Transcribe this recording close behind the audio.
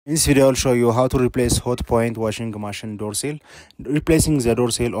In this video, I'll show you how to replace Hotpoint washing machine door seal. Replacing the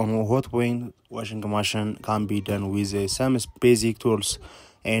door seal on Hotpoint washing machine can be done with some basic tools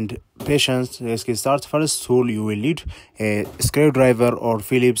and patience. Let's get started. First tool you will need a screwdriver or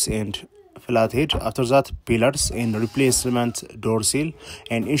Phillips and flathead. After that, pillars and replacement door seal,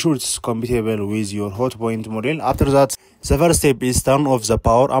 and ensure it's compatible with your Hotpoint model. After that, the first step is turn off the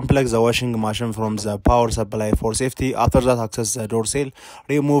power. Unplug the washing machine from the power supply for safety. After that, access the door seal.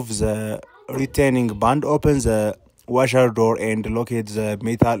 Remove the retaining band. Open the washer door and locate the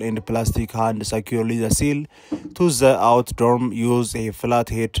metal and plastic hand securely. The seal to the out door. Use a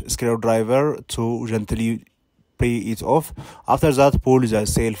flathead screwdriver to gently pry it off. After that, pull the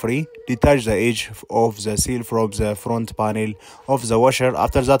seal free. Detach the edge of the seal from the front panel of the washer.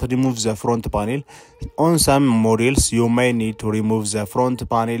 After that, remove the front panel. On some models, you may need to remove the front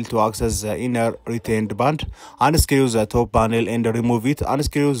panel to access the inner retained band. Unscrew the top panel and remove it.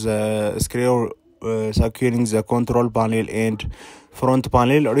 Unscrew the screw securing the control panel and front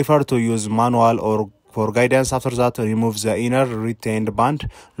panel. Refer to use manual or for guidance. After that, remove the inner retained band.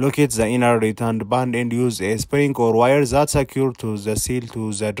 Locate the inner retained band and use a spring or wire that secure to the seal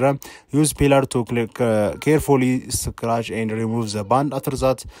to the drum. Use pillar to carefully scratch and remove the band. After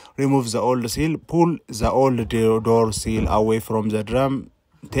that, remove the old seal. Pull the old door seal away from the drum.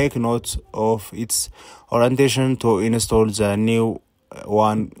 Take note of its orientation to install the new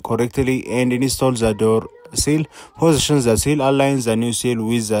one correctly and install the door seal. Position the seal. Align the new seal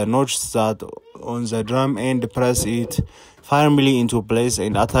with the notch that on the drum and press it firmly into place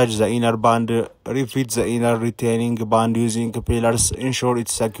and attach the inner band. Refit the inner retaining band using pillars. Ensure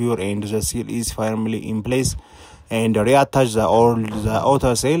it's secure and the seal is firmly in place, and reattach the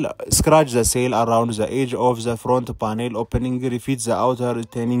outer seal. Scratch the seal around the edge of the front panel opening. Refit the outer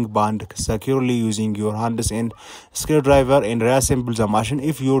retaining band securely using your hands and screwdriver and reassemble the machine.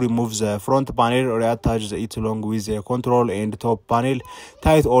 If you remove the front panel, reattach it along with the control and top panel.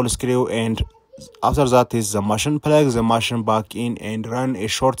 Tight all screw, and after that is the machine. Plug the machine back in and run a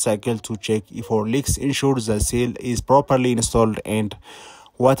short cycle to check for leaks. Ensure the seal is properly installed and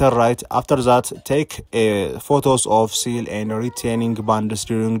water right. After that, take photos of seal and retaining bands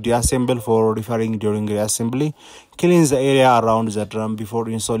during reassemble for referring during reassembly. Clean the area around the drum before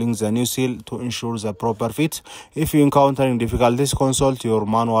installing the new seal to ensure the proper fit. If you encounter difficulties, consult your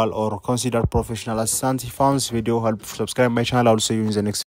manual or consider professional assistance. If you found this video helpful, subscribe my channel. I'll see you in the next video.